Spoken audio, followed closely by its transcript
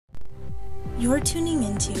You're tuning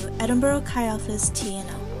into Edinburgh Chi Alpha's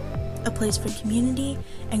TNO, a place for community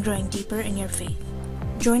and growing deeper in your faith.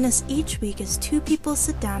 Join us each week as two people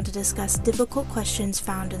sit down to discuss difficult questions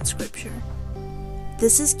found in Scripture.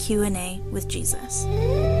 This is Q&A with Jesus.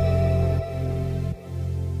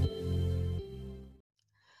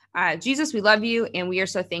 Jesus, we love you, and we are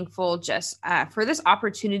so thankful just for this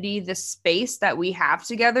opportunity, this space that we have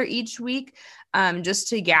together each week, just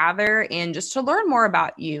to gather and just to learn more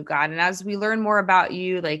about you, God. And as we learn more about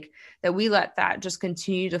you, like that we let that just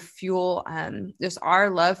continue to fuel just our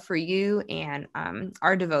love for you and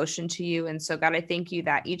our devotion to you. And so, God, I thank you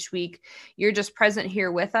that each week you're just present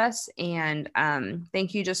here with us. And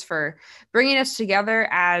thank you just for bringing us together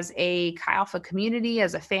as a Chi Alpha community,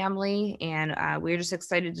 as a family. And we're just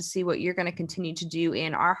excited to see what you're going to continue to do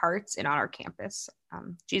in our hearts and on our campus.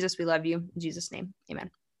 Jesus, we love you. In Jesus' name, amen.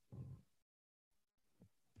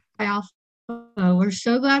 Hi, Alpha. We're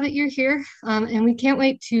so glad that you're here, and we can't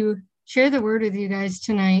wait to share the word with you guys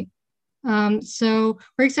tonight. So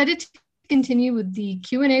we're excited to continue with the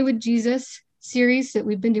Q&A with Jesus series that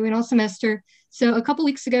we've been doing all semester. So a couple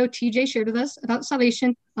weeks ago, TJ shared with us about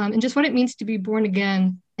salvation and just what it means to be born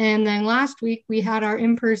again. And then last week, we had our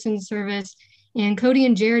in-person service, and Cody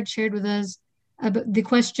and Jared shared with us about the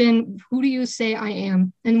question, who do you say I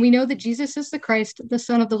am? And we know that Jesus is the Christ, the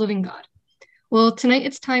Son of the living God. Well, tonight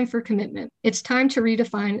it's time for commitment. It's time to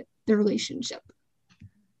redefine the relationship.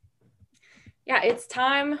 Yeah, it's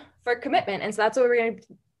time for commitment. And so that's what we're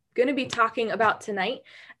going to be talking about tonight.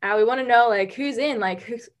 We want to know, like, who's in, like,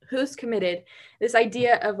 who's committed. This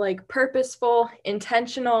idea of, like, purposeful,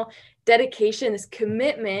 intentional dedication, this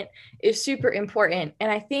commitment is super important. And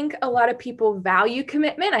I think a lot of people value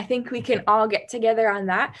commitment. I think we can all get together on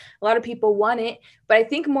that. A lot of people want it. But I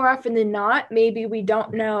think more often than not, maybe we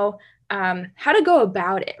don't know how to go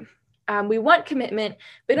about it. We want commitment,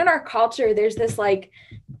 but in our culture, there's this like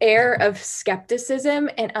air of skepticism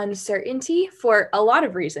and uncertainty for a lot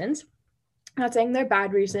of reasons. I'm not saying they're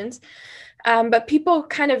bad reasons, but people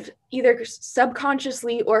kind of either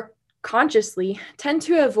subconsciously or consciously tend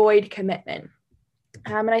to avoid commitment.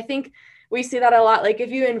 And I think we see that a lot. Like if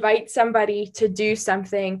you invite somebody to do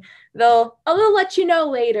something, they'll let you know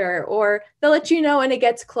later, or they'll let you know when it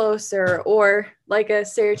gets closer, or like a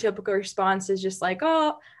stereotypical response is just like,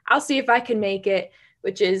 oh, I'll see if I can make it,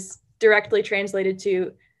 which is directly translated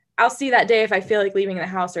to, I'll see that day if I feel like leaving the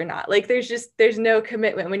house or not. Like there's no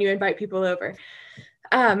commitment when you invite people over.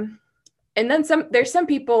 And then there's some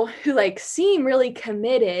people who like seem really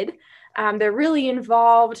committed. They're really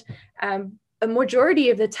involved. A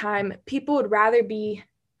majority of the time, people would rather be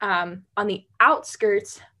on the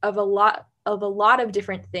outskirts of a lot of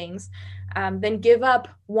different things than give up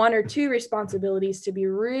one or two responsibilities to be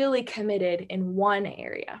really committed in one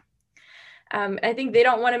area. I think they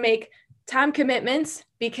don't want to make time commitments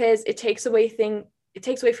because it takes away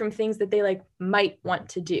from things that they like might want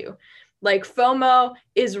to do. Like FOMO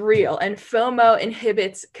is real, and FOMO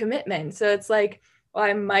inhibits commitment. So it's like, well,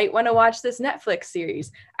 I might want to watch this Netflix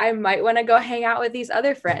series. I might want to go hang out with these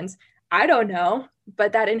other friends. I don't know,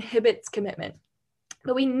 but that inhibits commitment.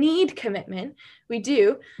 But we need commitment. We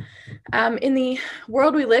do. In the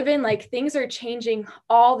world we live in, like things are changing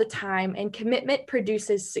all the time, and commitment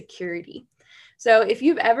produces security. So if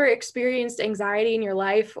you've ever experienced anxiety in your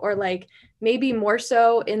life, or like maybe more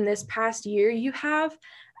so in this past year you have,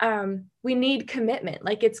 we need commitment.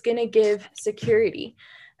 Like it's going to give security.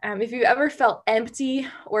 If you've ever felt empty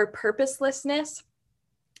or purposelessness,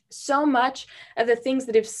 so much of the things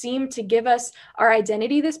that have seemed to give us our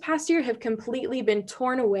identity this past year have completely been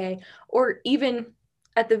torn away, or even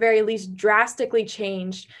at the very least drastically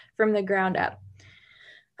changed from the ground up.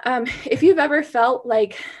 If you've ever felt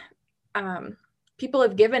like people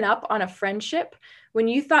have given up on a friendship when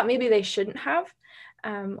you thought maybe they shouldn't have,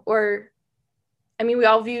 we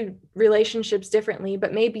all view relationships differently,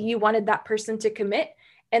 but maybe you wanted that person to commit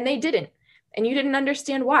and they didn't, and you didn't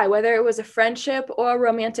understand why, whether it was a friendship or a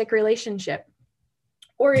romantic relationship.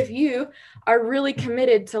 Or if you are really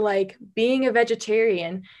committed to like being a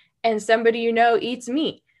vegetarian and somebody you know eats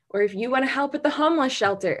meat, or if you want to help at the homeless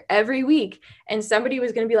shelter every week and somebody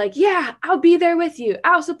was going to be like, yeah, I'll be there with you,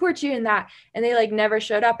 I'll support you in that, and they like never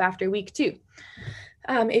showed up after week 2.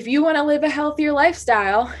 If you want to live a healthier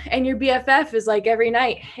lifestyle and your BFF is like every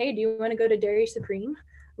night, hey, do you want to go to Dairy Supreme?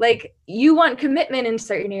 Like you want commitment in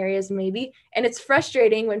certain areas maybe, and it's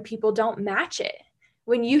frustrating when people don't match it.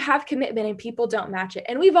 When you have commitment and people don't match it,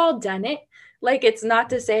 and we've all done it. Like it's not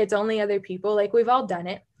to say it's only other people, like we've all done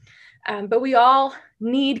it. But we all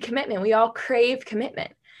need commitment. We all crave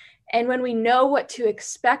commitment. And when we know what to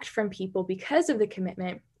expect from people because of the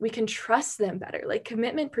commitment, we can trust them better. Like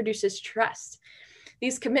commitment produces trust.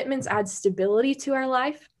 These commitments add stability to our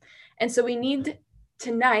life. And so we need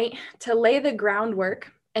tonight to lay the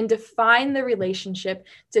groundwork and define the relationship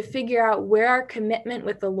to figure out where our commitment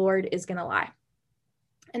with the Lord is going to lie.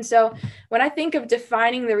 And so when I think of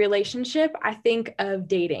defining the relationship, I think of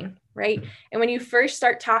dating, right? And when you first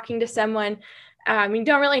start talking to someone, you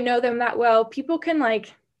don't really know them that well, people can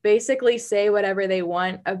like basically say whatever they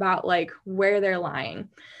want about like where they're lying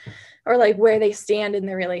or like where they stand in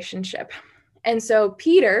the relationship. And so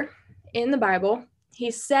Peter in the Bible, he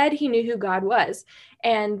said he knew who God was.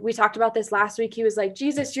 And we talked about this last week. He was like,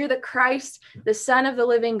 Jesus, you're the Christ, the Son of the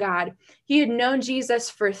living God. He had known Jesus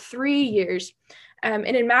for 3 years. And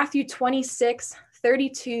in Matthew 26,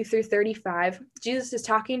 32 through 35, Jesus is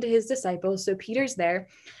talking to his disciples. So Peter's there,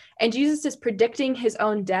 and Jesus is predicting his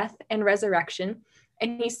own death and resurrection.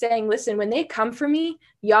 And he's saying, listen, when they come for me,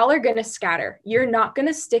 y'all are going to scatter. You're not going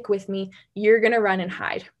to stick with me. You're going to run and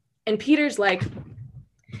hide. And Peter's like,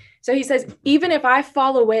 so he says, even if I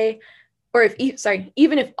fall away, or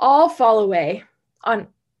even if all fall away on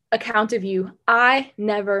account of you, I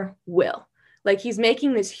never will. Like he's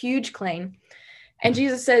making this huge claim. And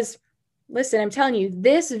Jesus says, listen, I'm telling you,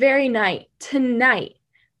 this very night, tonight,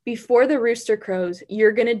 before the rooster crows,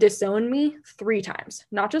 you're going to disown me 3 times.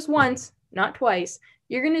 Not just once, not twice.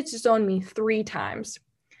 You're going to disown me 3 times.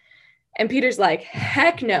 And Peter's like,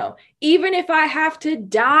 heck no. Even if I have to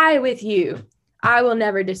die with you, I will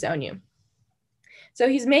never disown you. So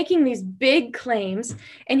he's making these big claims,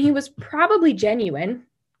 and he was probably genuine.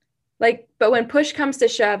 But when push comes to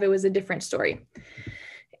shove, it was a different story.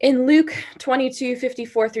 In Luke 22,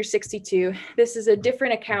 54 through 62, this is a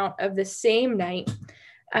different account of the same night.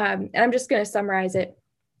 And I'm just going to summarize it.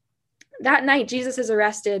 That night, Jesus is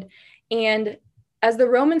arrested. And as the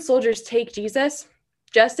Roman soldiers take Jesus,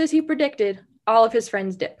 just as he predicted, all of his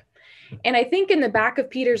friends dip. And I think in the back of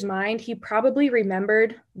Peter's mind, he probably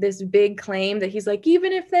remembered this big claim that he's like,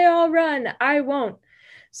 even if they all run, I won't.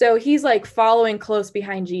 So he's like following close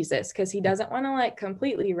behind Jesus because he doesn't want to like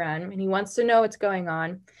completely run and he wants to know what's going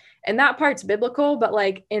on. And that part's biblical, but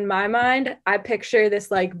like in my mind, I picture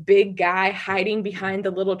this like big guy hiding behind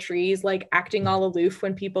the little trees, like acting all aloof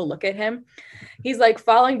when people look at him. He's like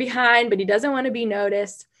falling behind, but he doesn't want to be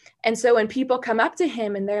noticed. And so when people come up to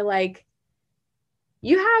him and they're like,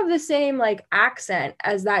 you have the same like accent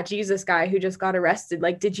as that Jesus guy who just got arrested.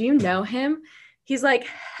 Like, did you know him? He's like,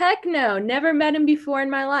 heck no, never met him before in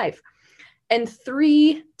my life. And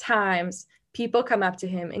 3 times people come up to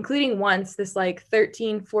him, including once this like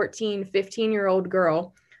 13, 14, 15-year-old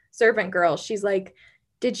girl, servant girl. She's like,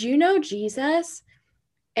 did you know Jesus?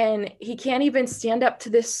 And he can't even stand up to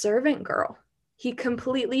this servant girl. He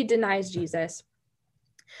completely denies Jesus.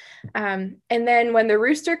 And then when the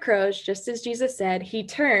rooster crows, just as Jesus said, he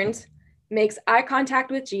turns, makes eye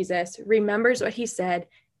contact with Jesus, remembers what he said,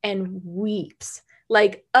 and weeps,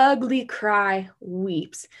 like ugly cry,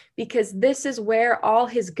 weeps, because this is where all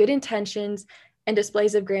his good intentions and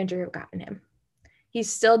displays of grandeur have gotten him. He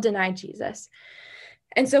still denied Jesus.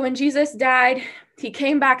 And so when Jesus died, he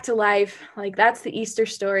came back to life. Like that's the Easter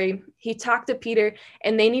story. He talked to Peter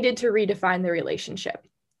and they needed to redefine the relationship.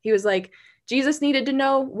 He was like, Jesus needed to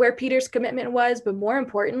know where Peter's commitment was, but more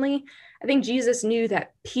importantly, I think Jesus knew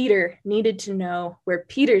that Peter needed to know where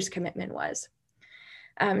Peter's commitment was.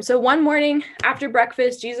 So one morning after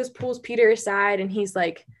breakfast, Jesus pulls Peter aside and he's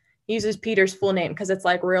like, he uses Peter's full name because it's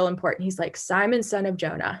like real important. He's like, Simon, son of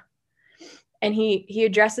Jonah. And he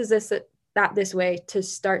addresses this way to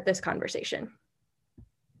start this conversation.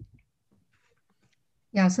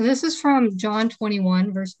 Yeah, so this is from John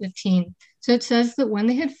 21, verse 15. So it says that when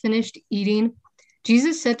they had finished eating,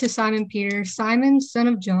 Jesus said to Simon Peter, Simon, son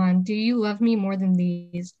of John, do you love me more than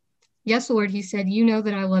these? Yes, Lord, he said, you know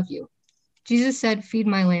that I love you. Jesus said, feed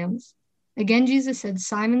my lambs. Again, Jesus said,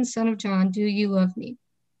 Simon, son of John, do you love me?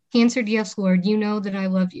 He answered, yes, Lord, you know that I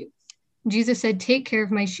love you. Jesus said, take care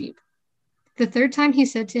of my sheep. The 3rd time he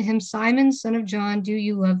said to him, Simon, son of John, do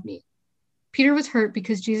you love me? Peter was hurt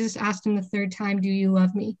because Jesus asked him the 3rd time, do you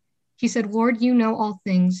love me? He said, Lord, you know all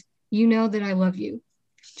things. You know that I love you.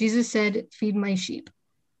 Jesus said, feed my sheep.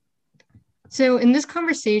 So in this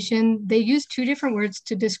conversation, they used 2 different words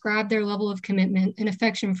to describe their level of commitment and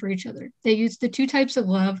affection for each other. They used the 2 types of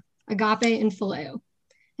love, agape and phileo.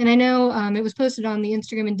 And I know it was posted on the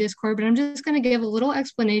Instagram and Discord, but I'm just going to give a little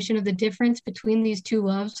explanation of the difference between these 2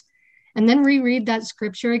 loves and then reread that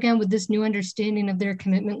scripture again with this new understanding of their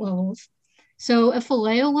commitment levels. So a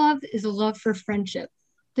phileo love is a love for friendship.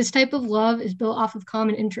 This type of love is built off of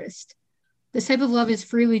common interest. This type of love is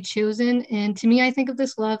freely chosen. And to me, I think of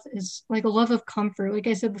this love as like a love of comfort. Like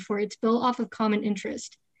I said before, it's built off of common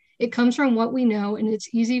interest. It comes from what we know, and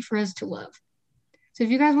it's easy for us to love. So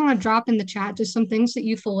if you guys want to drop in the chat just some things that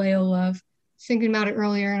you phileo love, I was thinking about it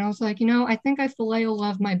earlier, and I was like, I think I phileo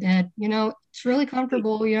love my bed. It's really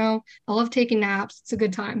comfortable. I love taking naps. It's a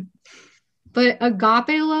good time. But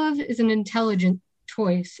agape love is an intelligent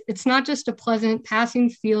choice. It's not just a pleasant passing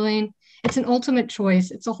feeling. It's an ultimate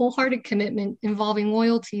choice. It's a wholehearted commitment involving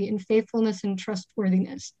loyalty and faithfulness and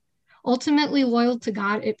trustworthiness. Ultimately loyal to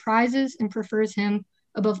God, it prizes and prefers him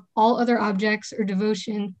above all other objects or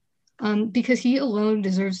devotion because he alone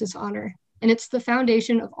deserves this honor. And it's the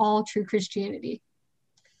foundation of all true Christianity.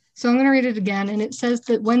 So I'm going to read it again. And it says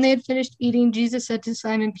that when they had finished eating, Jesus said to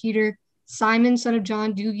Simon Peter, "Simon, son of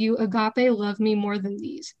John, do you agape love me more than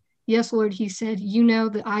these?" "Yes, Lord," he said, "you know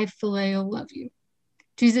that I phileo love you."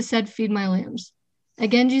 Jesus said, "Feed my lambs."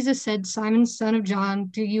 Again, Jesus said, "Simon, son of John,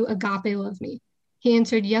 do you agape love me?" He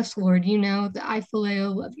answered, "Yes, Lord, you know that I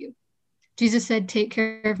phileo love you." Jesus said, "Take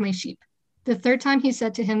care of my sheep." The third time he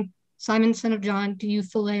said to him, "Simon, son of John, do you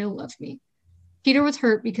phileo love me?" Peter was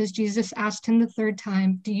hurt because Jesus asked him the third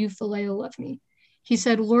time, "Do you phileo love me?" He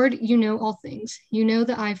said, "Lord, you know all things. You know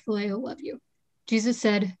that I phileo love you." Jesus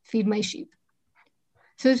said, "Feed my sheep."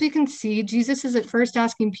 So as we can see, Jesus is at first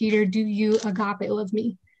asking Peter, "Do you agape love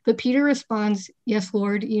me?" But Peter responds, "Yes,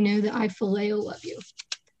 Lord, you know that I phileo love you."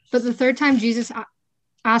 But the third time Jesus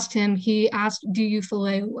asked him, he asked, "Do you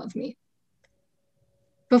phileo love me?"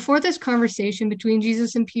 Before this conversation between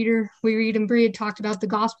Jesus and Peter, we read and Bria talked about the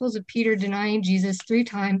Gospels of Peter denying Jesus 3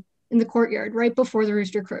 times in the courtyard right before the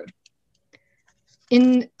rooster crowed.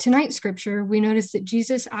 In tonight's scripture, we notice that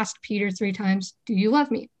Jesus asked Peter 3 times, "Do you love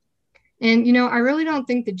me?" And, I really don't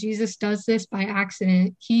think that Jesus does this by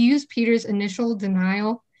accident. He used Peter's initial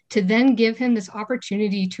denial to then give him this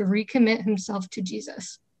opportunity to recommit himself to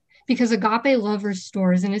Jesus. Because agape love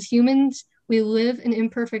restores, and as humans, we live an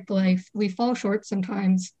imperfect life. We fall short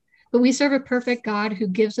sometimes, but we serve a perfect God who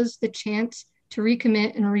gives us the chance to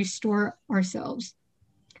recommit and restore ourselves.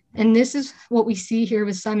 And this is what we see here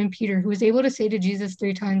with Simon Peter, who was able to say to Jesus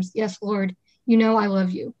 3 times, "Yes, Lord, you know I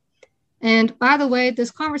love you." And by the way,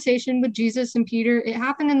 this conversation with Jesus and Peter, it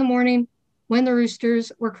happened in the morning when the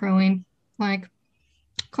roosters were crowing. Like,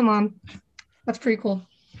 come on, that's pretty cool.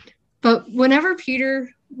 But wherever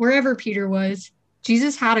Peter was,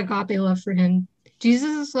 Jesus had agape love for him.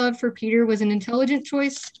 Jesus' love for Peter was an intelligent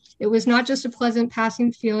choice. It was not just a pleasant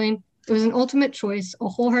passing feeling. It was an ultimate choice, a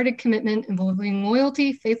wholehearted commitment involving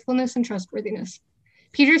loyalty, faithfulness, and trustworthiness.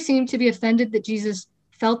 Peter seemed to be offended that Jesus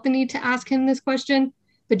felt the need to ask him this question,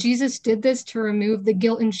 but Jesus did this to remove the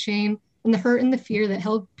guilt and shame and the hurt and the fear that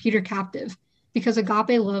held Peter captive, because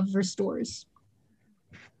agape love restores.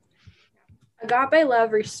 Agape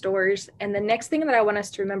love restores. And the next thing that I want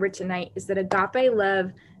us to remember tonight is that agape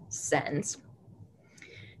love sends.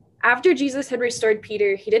 After Jesus had restored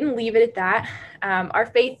Peter, he didn't leave it at that. Our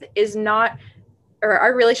faith is not, or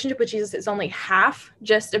our relationship with Jesus is only half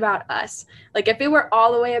just about us. Like if it were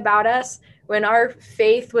all the way about us, when our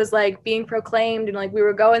faith was like being proclaimed and like we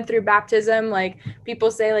were going through baptism, like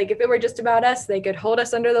people say, like if it were just about us, they could hold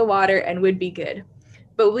us under the water and would be good.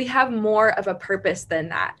 But we have more of a purpose than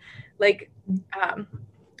that. Like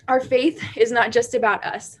our faith is not just about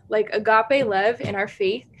us. Like agape love in our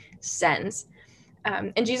faith sends.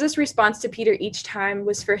 And Jesus' response to Peter each time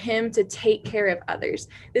was for him to take care of others.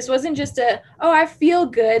 This wasn't just I feel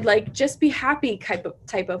good, like just be happy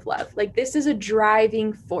type of love. Like this is a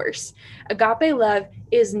driving force. Agape love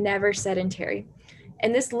is never sedentary.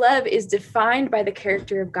 And this love is defined by the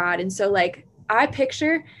character of God. And so like I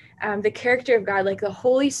picture the character of God, like the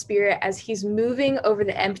Holy Spirit, as he's moving over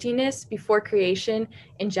the emptiness before creation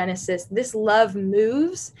in Genesis. This love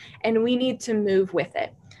moves and we need to move with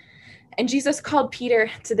it. And Jesus called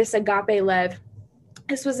Peter to this agape love.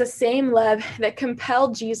 This was the same love that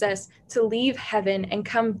compelled Jesus to leave heaven and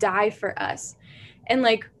come die for us. And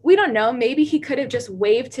like, we don't know, maybe he could have just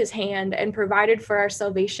waved his hand and provided for our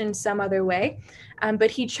salvation some other way.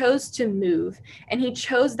 But he chose to move, and he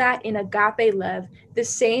chose that in agape love, the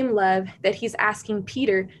same love that he's asking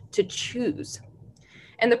Peter to choose.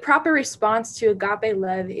 And the proper response to agape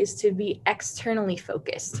love is to be externally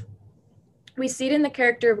focused. We see it in the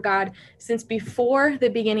character of God since before the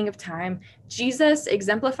beginning of time. Jesus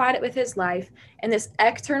exemplified it with his life, and this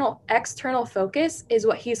external focus is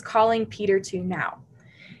what he's calling Peter to now.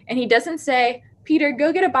 And he doesn't say, "Peter,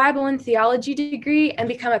 go get a Bible and theology degree and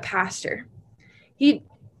become a pastor." It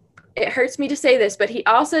hurts me to say this, but he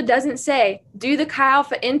also doesn't say, "Do the Chi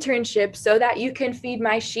Alpha internship so that you can feed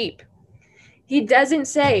my sheep." He doesn't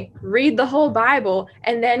say, "Read the whole Bible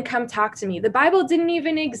and then come talk to me." The Bible didn't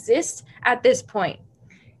even exist at this point.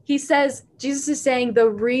 He says, Jesus is saying, the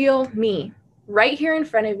real me, right here in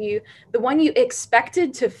front of you, the one you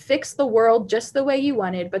expected to fix the world just the way you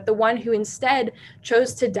wanted, but the one who instead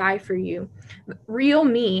chose to die for you. Real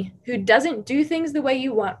me, who doesn't do things the way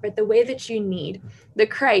you want, but the way that you need. The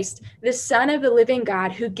Christ, the Son of the living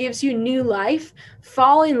God, who gives you new life.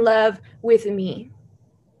 Fall in love with me.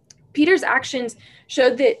 Peter's actions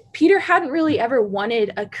showed that Peter hadn't really ever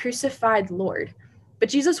wanted a crucified Lord, but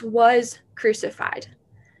Jesus was crucified.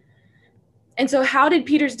 And so how did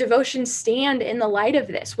Peter's devotion stand in the light of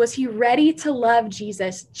this? Was he ready to love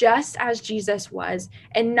Jesus just as Jesus was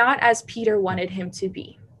and not as Peter wanted him to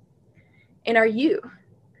be? And are you?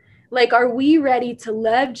 Like, are we ready to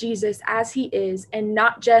love Jesus as he is and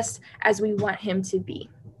not just as we want him to be?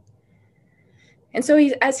 And so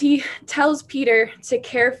as he tells Peter to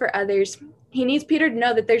care for others, he needs Peter to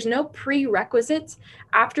know that there's no prerequisites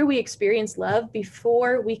after we experience love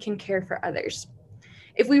before we can care for others.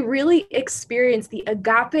 If we really experience the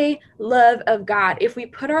agape love of God, if we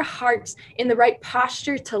put our hearts in the right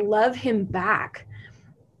posture to love him back,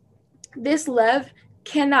 this love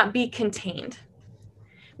cannot be contained.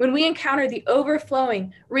 When we encounter the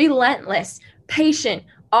overflowing, relentless, patient,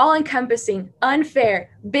 all-encompassing, unfair,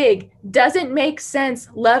 big, doesn't make sense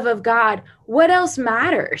love of God, what else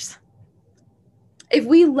matters? If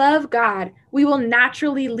we love God, we will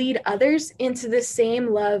naturally lead others into the same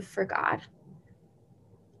love for God.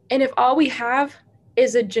 And if all we have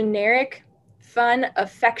is a generic, fun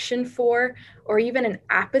affection for, or even an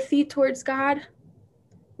apathy towards God,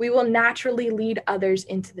 we will naturally lead others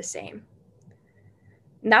into the same.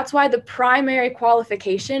 And that's why the primary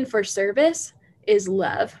qualification for service is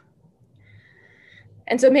love.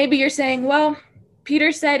 And so maybe you're saying, well,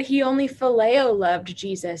 Peter said he only phileo loved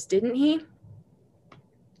Jesus, didn't he?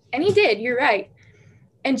 And he did, you're right.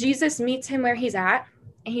 And Jesus meets him where he's at,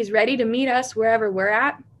 and he's ready to meet us wherever we're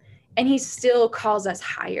at, and he still calls us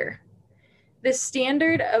higher. The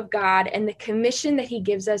standard of God and the commission that he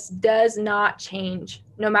gives us does not change,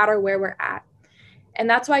 no matter where we're at. And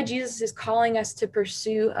that's why Jesus is calling us to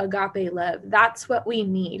pursue agape love. That's what we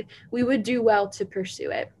need. We would do well to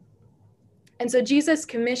pursue it. And so Jesus'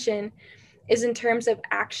 commission is in terms of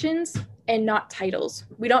actions and not titles.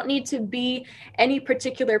 We don't need to be any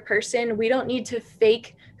particular person. We don't need to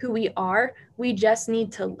fake who we are. We just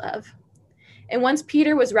need to love. And once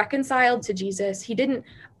Peter was reconciled to Jesus, he didn't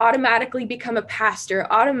automatically become a pastor,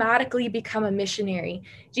 automatically become a missionary.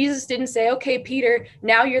 Jesus didn't say, okay, Peter,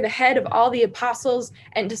 now you're the head of all the apostles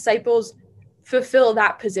and disciples, fulfill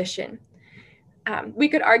that position. We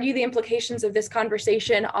could argue the implications of this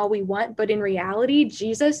conversation all we want, but in reality,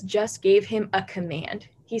 Jesus just gave him a command.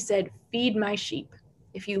 He said, feed my sheep.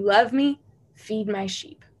 If you love me, feed my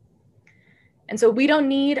sheep. And so we don't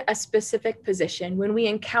need a specific position. When we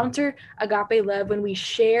encounter agape love, when we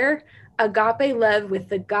share agape love with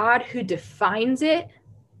the God who defines it,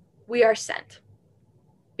 we are sent.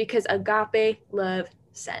 Because agape love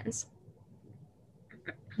sends.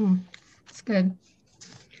 That's good.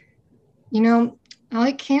 You know,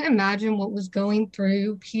 I can't imagine what was going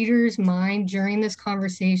through Peter's mind during this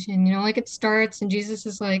conversation. You know, like it starts and Jesus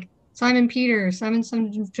is like, Simon Peter, Simon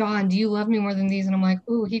son of John, do you love me more than these? And I'm like,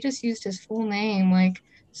 oh, he just used his full name. Like,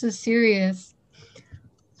 this is serious.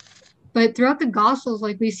 But throughout the Gospels,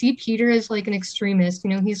 like we see Peter as like an extremist.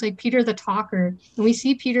 You know, he's like Peter the talker. And we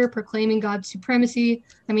see Peter proclaiming God's supremacy.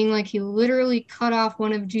 I mean, like he literally cut off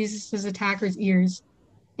one of Jesus's attackers' ears.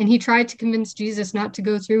 And he tried to convince Jesus not to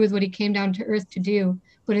go through with what he came down to earth to do.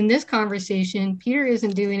 But in this conversation, Peter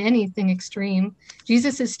isn't doing anything extreme.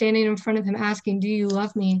 Jesus is standing in front of him asking, do you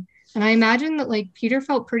love me? And I imagine that like Peter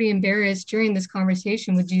felt pretty embarrassed during this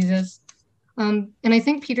conversation with Jesus. And I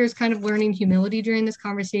think Peter's kind of learning humility during this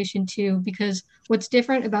conversation too, because what's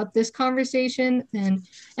different about this conversation than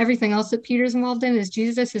everything else that Peter's involved in is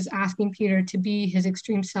Jesus is asking Peter to be his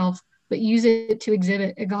extreme self, but use it to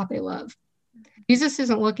exhibit agape love. Jesus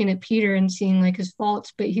isn't looking at Peter and seeing like his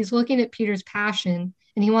faults, but he's looking at Peter's passion,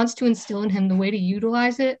 and he wants to instill in him the way to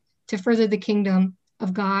utilize it to further the kingdom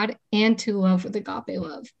of God and to love with agape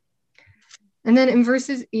love. And then in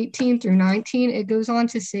verses 18 through 19, it goes on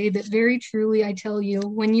to say that very truly, I tell you,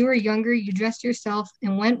 when you were younger, you dressed yourself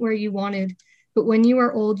and went where you wanted. But when you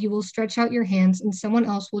are old, you will stretch out your hands and someone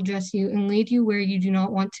else will dress you and lead you where you do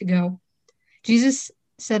not want to go. Jesus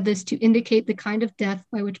said this to indicate the kind of death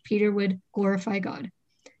by which Peter would glorify God.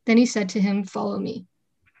 Then he said to him, follow me.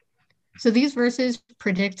 So these verses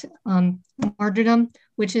predict martyrdom,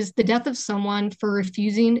 which is the death of someone for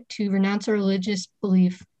refusing to renounce a religious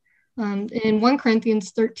belief. In 1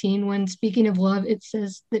 Corinthians 13, when speaking of love, it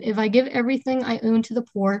says that if I give everything I own to the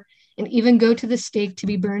poor and even go to the stake to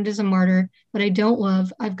be burned as a martyr, but I don't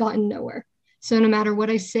love, I've gotten nowhere. So no matter what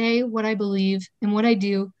I say, what I believe, and what I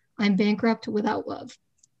do, I'm bankrupt without love.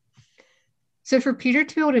 So for Peter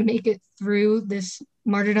to be able to make it through this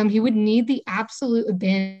martyrdom, he would need the absolute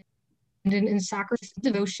abandon and sacrifice,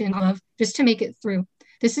 devotion, love, just to make it through.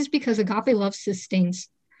 This is because agape love sustains.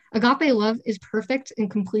 Agape love is perfect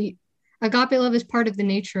and complete. Agape love is part of the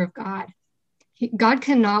nature of God. God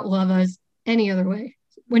cannot love us any other way.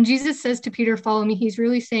 When Jesus says to Peter, follow me, he's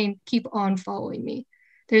really saying, keep on following me.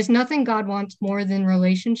 There's nothing God wants more than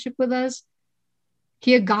relationship with us.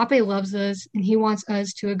 He agape loves us, and he wants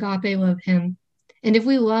us to agape love him. And if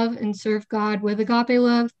we love and serve God with agape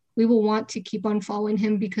love, we will want to keep on following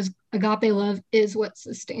him because agape love is what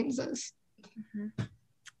sustains us. Mm-hmm.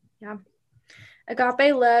 Yeah.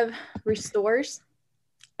 Agape love restores,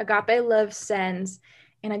 agape love sends,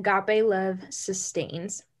 and agape love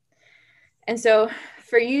sustains. And so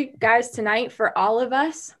for you guys tonight, for all of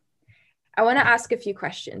us, I want to ask a few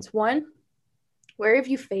questions. One, where have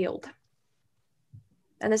you failed?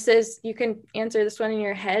 And this is, you can answer this one in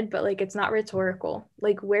your head, but like, it's not rhetorical.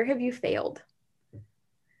 Like, where have you failed?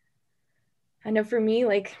 I know for me,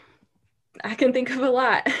 like, I can think of a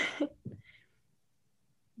lot.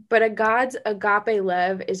 But a God's agape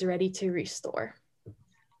love is ready to restore.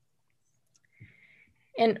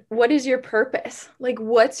 And what is your purpose? Like,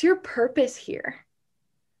 what's your purpose here?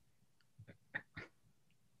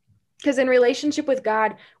 Because in relationship with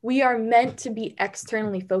God, we are meant to be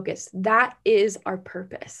externally focused. That is our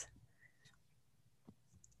purpose.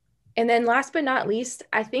 And then last but not least,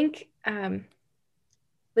 I think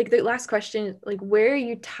like the last question, like, where are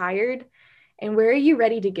you tired and where are you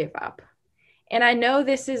ready to give up? And I know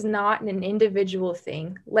this is not an individual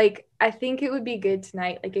thing. Like, I think it would be good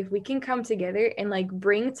tonight, like, if we can come together and like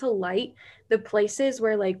bring to light the places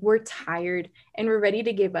where like we're tired and we're ready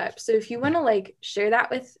to give up. So if you want to like share that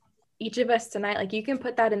with each of us tonight, like, you can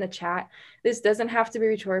put that in the chat. This doesn't have to be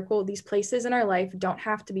rhetorical. These places in our life don't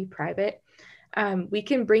have to be private. We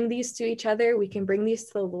can bring these to each other. We can bring these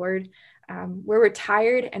to the Lord, where we're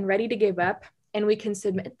tired and ready to give up. And we can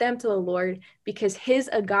submit them to the Lord because his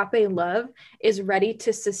agape love is ready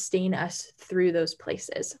to sustain us through those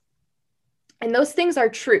places. And those things are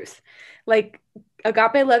truth. Like,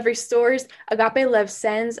 agape love restores, agape love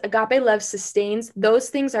sends, agape love sustains. Those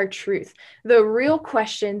things are truth. The real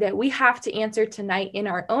question that we have to answer tonight in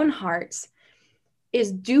our own hearts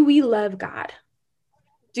is, do we love God?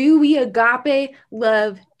 Do we agape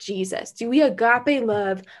love Jesus? Do we agape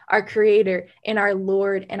love our Creator and our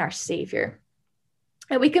Lord and our Savior?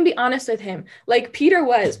 And we can be honest with him, like Peter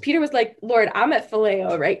was. Peter was like, Lord, I'm at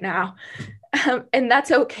phileo right now. And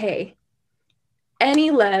that's okay.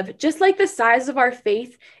 Any love, just like the size of our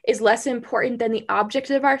faith is less important than the object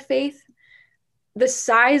of our faith, the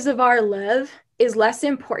size of our love is less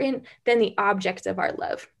important than the object of our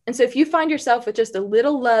love. And so if you find yourself with just a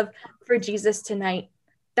little love for Jesus tonight,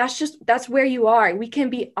 that's where you are. We can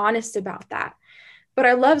be honest about that. But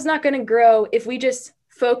our love's not going to grow if we just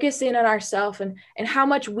focus in on ourselves and how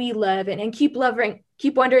much we love and keep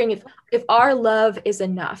wondering if our love is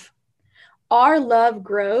enough. Our love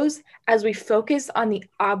grows as we focus on the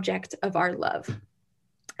object of our love.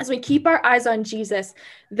 As we keep our eyes on Jesus,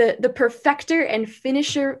 the perfecter and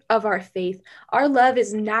finisher of our faith, our love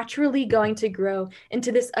is naturally going to grow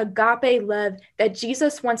into this agape love that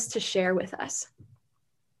Jesus wants to share with us.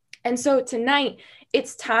 And so tonight,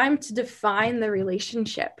 it's time to define the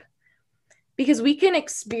relationship, because we can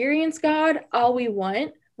experience God all we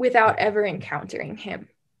want without ever encountering him.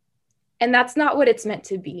 And that's not what it's meant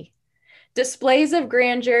to be. Displays of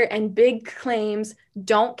grandeur and big claims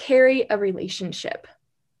don't carry a relationship.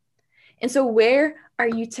 And so where are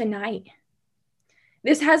you tonight?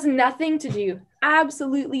 This has nothing to do,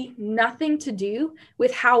 absolutely nothing to do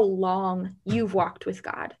with how long you've walked with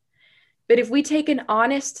God. But if we take an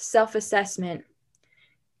honest self-assessment,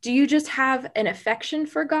 do you just have an affection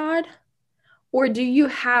for God? Or do you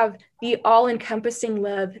have the all-encompassing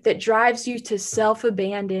love that drives you to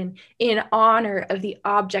self-abandon in honor of the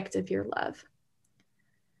object of your love?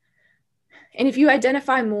 And if you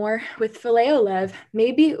identify more with phileo love,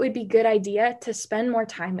 maybe it would be a good idea to spend more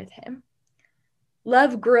time with him.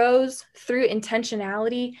 Love grows through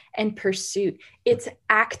intentionality and pursuit. It's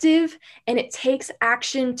active and it takes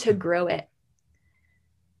action to grow it.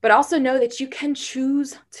 But also know that you can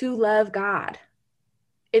choose to love God.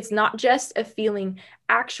 It's not just a feeling.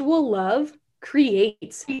 Actual love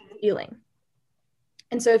creates feeling.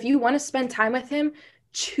 And so if you want to spend time with him,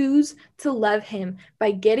 choose to love him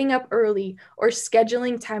by getting up early or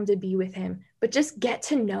scheduling time to be with him, but just get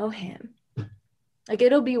to know him. Like,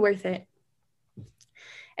 it'll be worth it.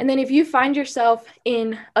 And then if you find yourself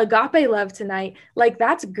in agape love tonight, like,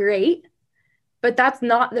 that's great. But that's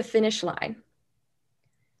not the finish line.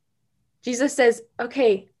 Jesus says,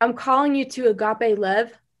 okay, I'm calling you to agape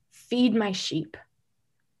love. Feed my sheep.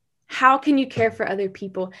 How can you care for other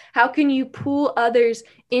people? How can you pull others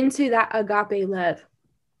into that agape love?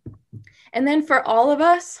 And then for all of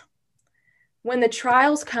us, when the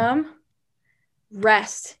trials come,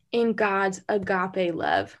 rest in God's agape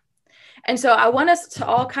love. And so I want us to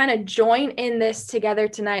all kind of join in this together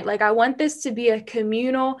tonight. Like, I want this to be a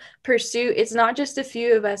communal pursuit. It's not just a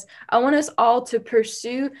few of us. I want us all to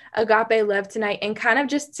pursue agape love tonight and kind of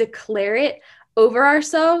just declare it over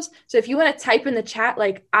ourselves. So if you want to type in the chat,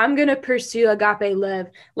 like, I'm going to pursue agape love,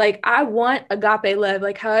 like, I want agape love,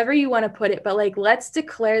 like, however you want to put it, but like, let's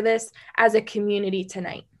declare this as a community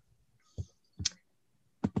tonight.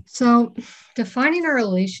 So defining our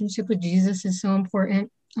relationship with Jesus is so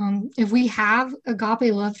important. If we have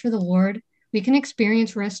agape love for the Lord, we can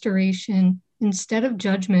experience restoration instead of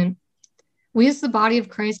judgment. We as the body of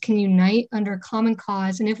Christ can unite under a common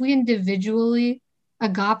cause. And if we individually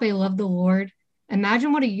agape love the Lord,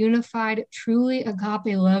 imagine what a unified, truly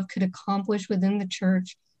agape love could accomplish within the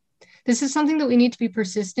church. This is something that we need to be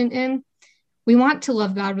persistent in. We want to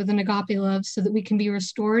love God with an agape love so that we can be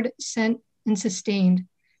restored, sent, and sustained.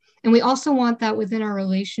 And we also want that within our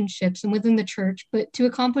relationships and within the church. But to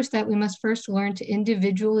accomplish that, we must first learn to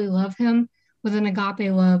individually love him with an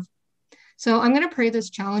agape love. So I'm going to pray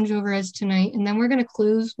this challenge over us tonight, and then we're going to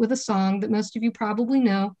close with a song that most of you probably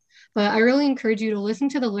know. But I really encourage you to listen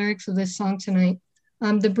to the lyrics of this song tonight.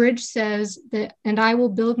 The bridge says that, "And I will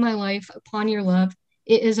build my life upon your love.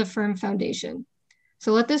 It is a firm foundation."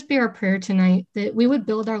 So let this be our prayer tonight, that we would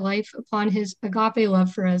build our life upon his agape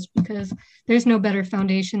love for us, because there's no better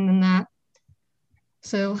foundation than that.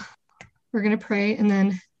 So we're going to pray, and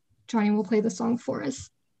then Johnny will play the song for us.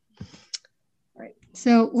 All right.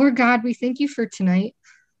 So Lord God, we thank you for tonight.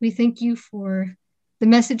 We thank you for the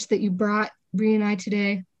message that you brought Bree and I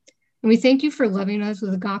today. And we thank you for loving us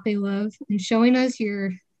with agape love and showing us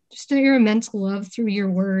your immense love through your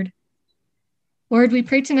word. Lord, we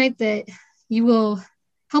pray tonight that you will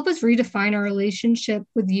help us redefine our relationship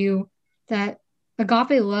with you, that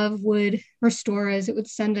agape love would restore us, it would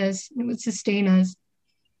send us, it would sustain us.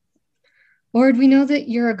 Lord, we know that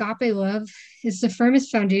your agape love is the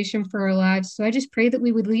firmest foundation for our lives. So I just pray that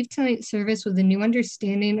we would leave tonight's service with a new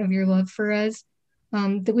understanding of your love for us,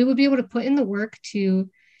 that we would be able to put in the work to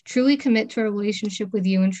truly commit to a relationship with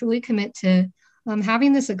you and truly commit to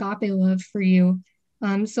having this agape love for you.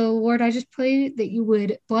 So Lord, I just pray that you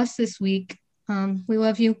would bless this week. We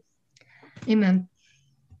love you. Amen.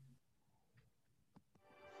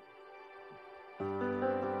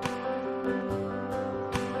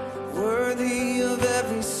 Worthy of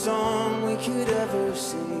every song we could ever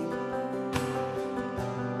sing,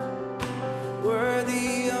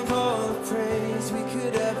 worthy of all the praise we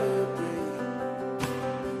could ever bring,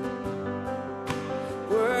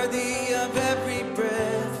 worthy of every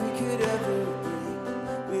breath we could ever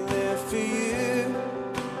breathe. We live for you.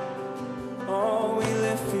 Oh, we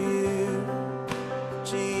live for you,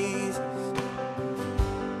 Jesus.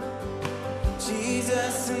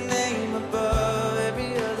 Jesus, the name above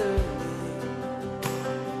every other name.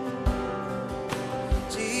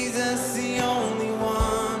 Jesus, the only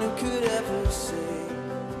one who could ever say,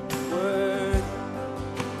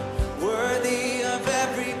 worthy of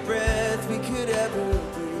every breath we could ever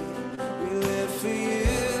breathe. We live for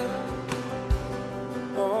you.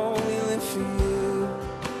 Oh, we live for you.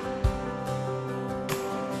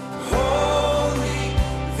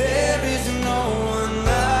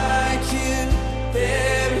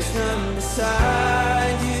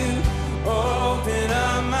 Beside you, open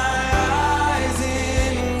up my eyes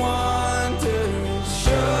in wonder and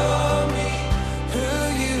show me who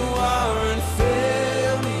you are and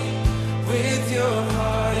fill me with your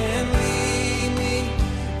heart and lead me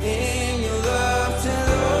in your love to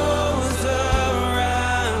those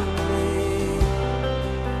around me.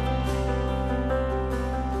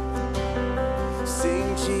 Sing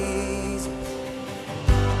Jesus,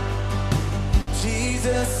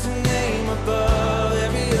 Jesus, the name above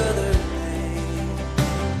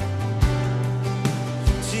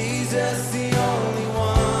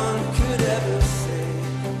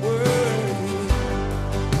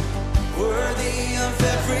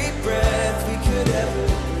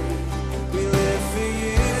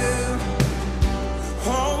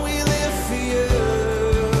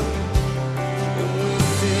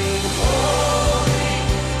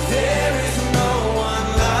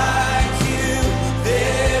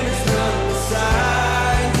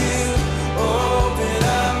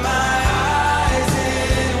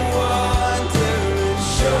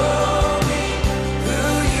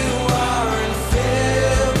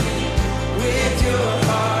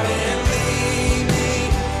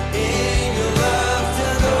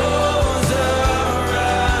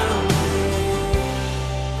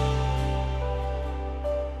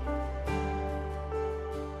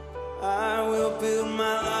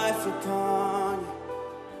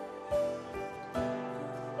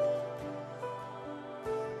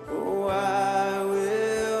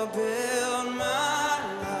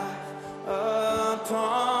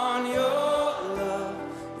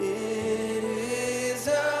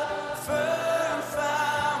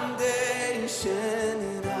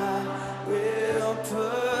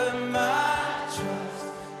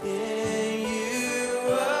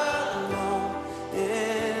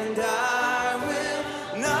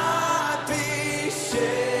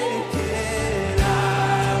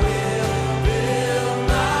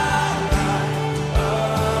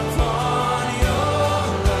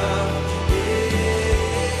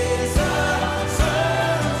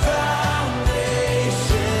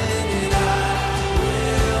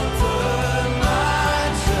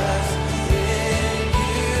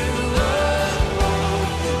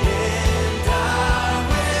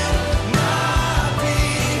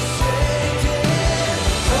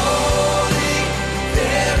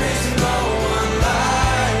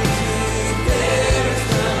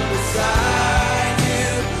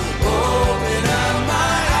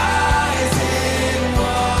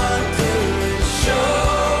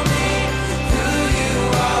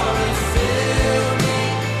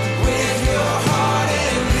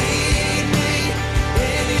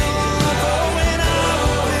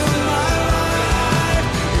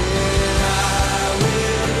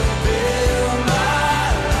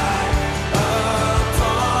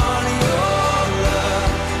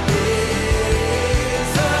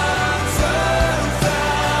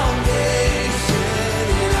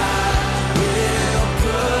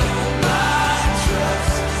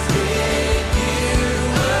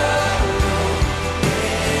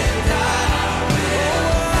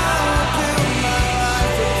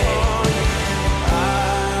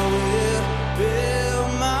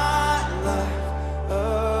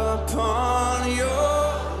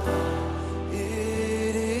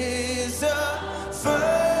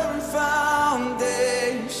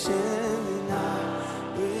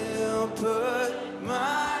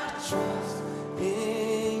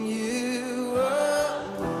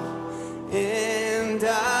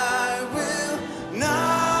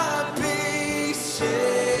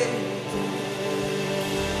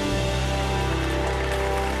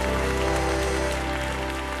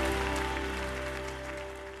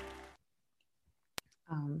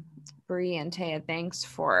Marie and Taya, thanks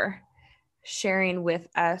for sharing with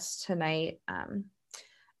us tonight.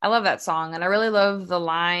 I love that song, and I really love the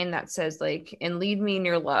line that says, like, and lead me in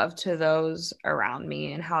your love to those around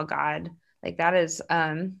me, and how God, like, that is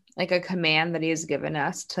like a command that he has given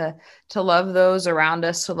us to love those around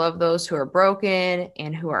us, to love those who are broken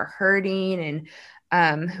and who are hurting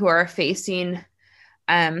and who are facing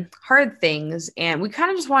hard things. And we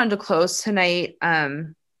kind of just wanted to close tonight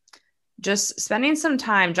just spending some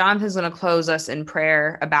time. Jonathan's going to close us in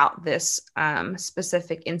prayer about this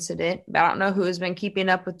specific incident. But I don't know who has been keeping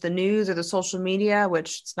up with the news or the social media,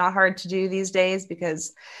 which it's not hard to do these days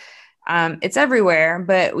because it's everywhere.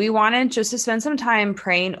 But we wanted just to spend some time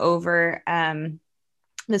praying over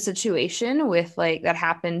the situation with, like, that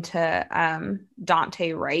happened to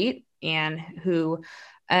Daunte Wright, and who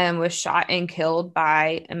was shot and killed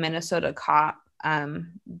by a Minnesota cop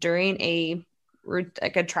during a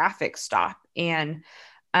traffic stop. And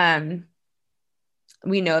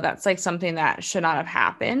we know that's, like, something that should not have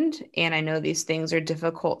happened. And I know these things are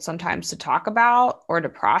difficult sometimes to talk about or to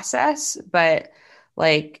process, but,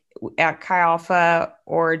 like, at Chi Alpha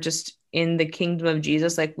or just in the kingdom of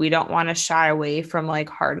Jesus, like, we don't want to shy away from, like,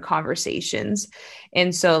 hard conversations.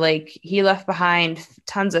 And so, like, he left behind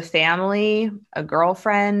tons of family, a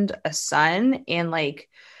girlfriend, a son. And, like,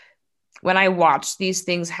 when I watch these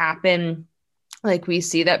things happen, like, we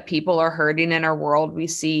see that people are hurting in our world. We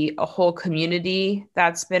see a whole community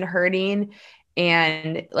that's been hurting,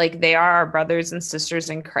 and, like, they are our brothers and sisters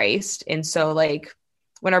in Christ. And so, like,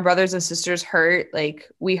 when our brothers and sisters hurt, like,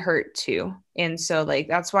 we hurt too. And so, like,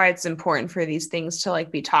 that's why it's important for these things to,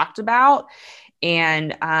 like, be talked about,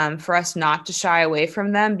 and for us not to shy away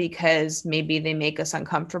from them because maybe they make us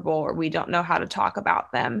uncomfortable or we don't know how to talk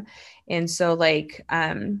about them. And so, like,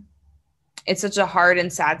 it's such a hard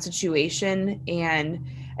and sad situation. And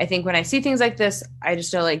I think when I see things like this, I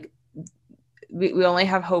just know, like, we only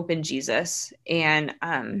have hope in Jesus. And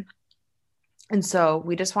so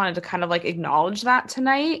we just wanted to kind of, like, acknowledge that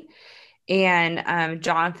tonight. And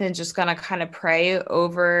Jonathan's just going to kind of pray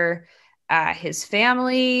over his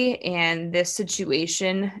family and this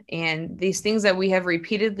situation and these things that we have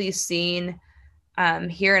repeatedly seen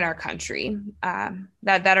here in our country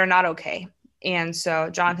that are not okay. And so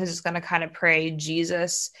Jonathan's just going to kind of pray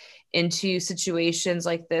Jesus into situations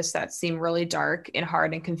like this that seem really dark and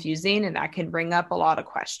hard and confusing, and that can bring up a lot of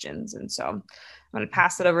questions. And so I'm going to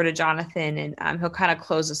pass it over to Jonathan, and he'll kind of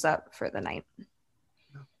close us up for the night.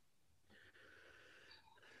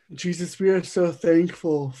 Jesus, we are so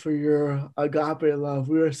thankful for your agape love.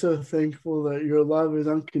 We are so thankful that your love is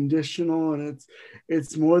unconditional, and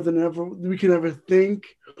it's more than ever we can ever think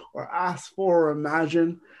or ask for or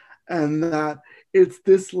imagine, and that it's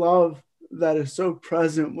this love that is so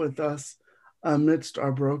present with us amidst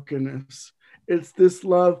our brokenness. It's this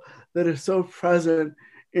love that is so present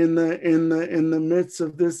in the midst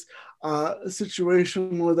of this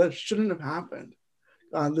situation where that shouldn't have happened.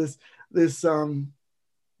 This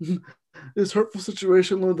hurtful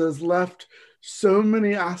situation, Lord, that has left so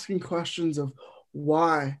many asking questions of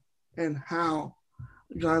why and how.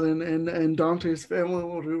 God, and Daunte's family,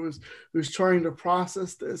 Lord, who's trying to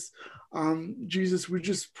process this. Jesus, we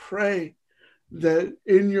just pray that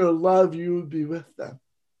in your love you would be with them.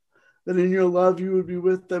 That in your love you would be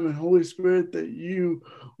with them, and Holy Spirit, that you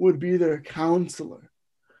would be their counselor.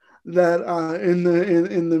 That in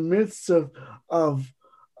the midst of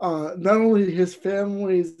not only his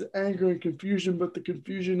family's anger and confusion, but the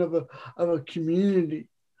confusion of a community,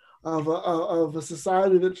 of a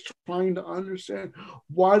society that's trying to understand,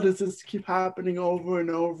 why does this keep happening over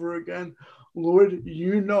and over again? Lord,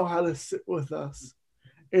 you know how to sit with us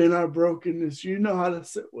in our brokenness. You know how to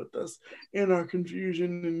sit with us in our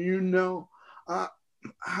confusion, and you know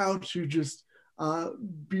how to just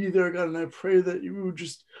be there, God. And I pray that you would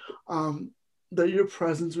just, that your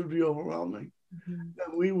presence would be overwhelming. Mm-hmm.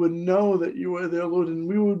 That we would know that you are there, Lord, and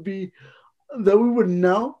we would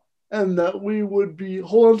know, and that we would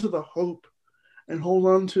hold on to the hope and hold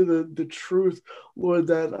on to the truth, Lord,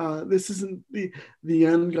 that this isn't the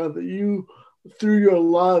end, God, that you, through your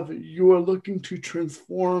love, you are looking to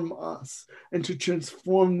transform us and to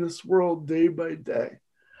transform this world day by day.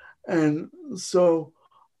 And so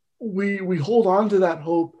we hold on to that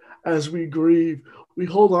hope as we grieve. We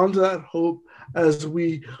hold on to that hope as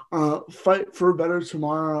we fight for a better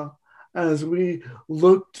tomorrow, as we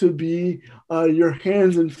look to be your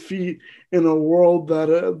hands and feet in a world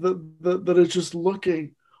that is just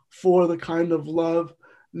looking for the kind of love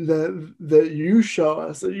that you show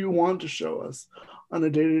us, that you want to show us on a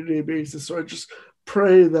day-to-day basis. So I just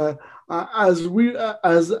pray that as we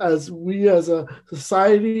as a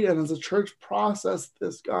society and as a church process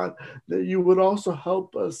this, God, that you would also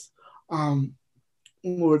help us,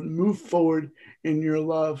 Lord, move forward in your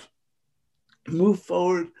love, move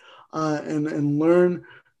forward and learn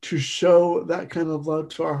to show that kind of love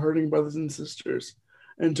to our hurting brothers and sisters,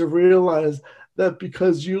 and to realize that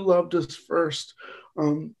because you loved us first,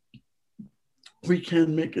 we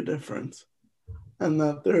can make a difference, and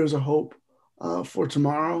that there is a hope for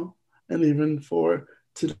tomorrow and even for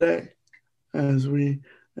today as we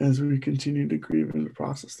continue to grieve in the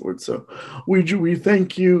process, Lord. So we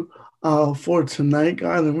thank you for tonight,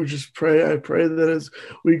 God, and we just pray. I pray that as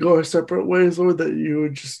we go our separate ways, Lord, that you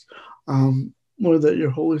would just, Lord, that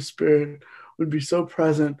your Holy Spirit would be so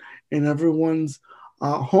present in everyone's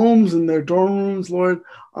homes and their dorm rooms, Lord,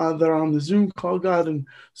 that are on the Zoom call, God. And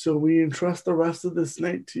so we entrust the rest of this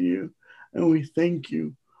night to you, and we thank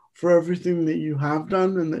you for everything that you have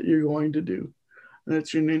done and that you're going to do. And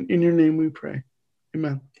it's in your name we pray.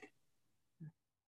 Amen.